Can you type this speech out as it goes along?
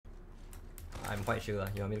I'm quite sure.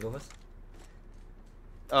 You want me to go first?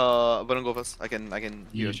 But don't go first. I can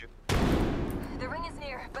hear you. The ring is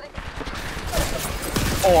near, but it...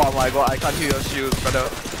 Oh my god, I can't hear your shield, brother.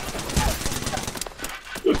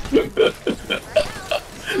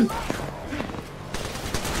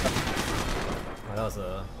 Oh, that was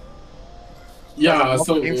a... Yeah,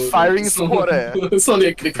 so firing squad. So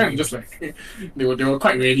they kind of just like they were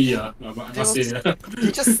quite ready. But I must say,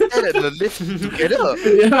 You just said at the lift together.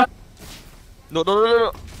 yeah. No.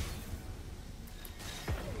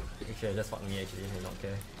 Actually, just fuck me. Actually, I don't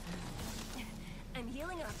care. I'm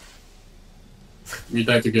healing up. We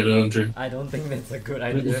die together, Andre. I don't think that's a good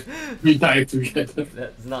idea. We die together.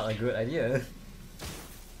 That's not a good idea.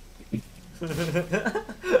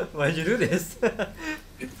 Why'd you do this?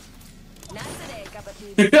 Not today,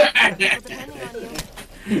 Kapatid. Depending on you.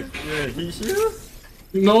 You're gonna heat shield?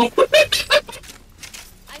 No.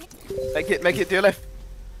 Make it to your left.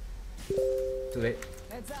 Too late.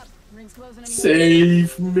 Heads up. Ring's closing anymore.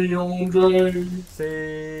 Save me, Andre.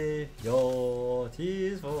 Save your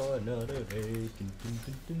tears for another day.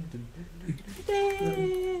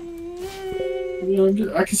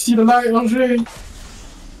 I can see the light, Andre.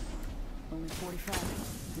 Only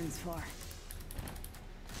 45. Ring's far.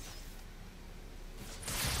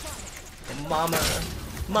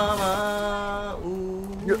 Mama, ooh.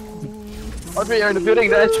 Andre, you're in the building.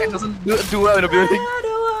 That check doesn't do well in the building. I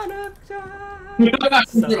don't wanna cry.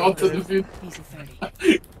 You're out of the field. Easy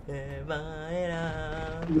 30.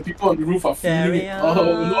 The people on the roof are feeling Carry it. on,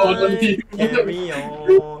 Oh no, Dante. carry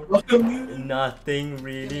on. Nothing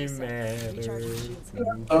really matters.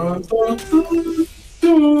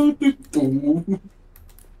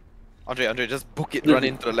 Andre, just book it. Run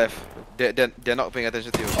into the left. They're not paying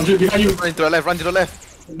attention to you. Andre, behind you. Run into the left. Run to the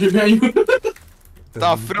left. Andre, behind you.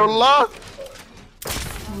 Astaghfirullah.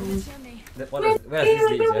 Where does this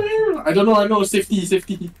lead? Yeah? I don't know.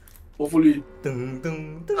 Safety. Hopefully. Dun,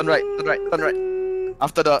 dun, Turn right.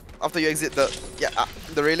 After you exit the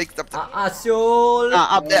railing. Sure.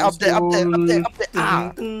 Up there.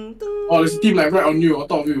 Ah. Oh, there's a team like right on you, on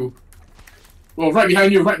top of you. Oh, right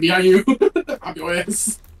behind you. Up your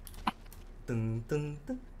ass. Dun, dun,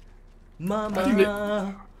 dun. Mama.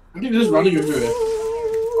 I think they're just running with you.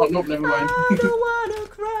 Oh, nope, never mind. I don't wanna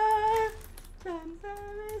cry.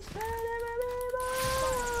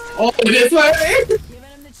 Oh, this way! Giving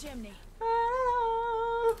him the chimney.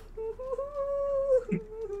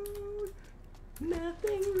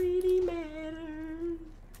 Nothing really matters.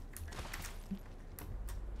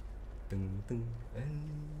 Dun, dun, dun,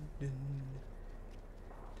 dun,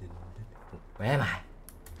 dun, dun. Where am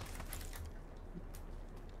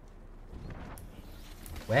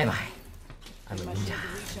I? I'm a ninja.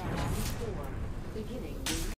 Beginning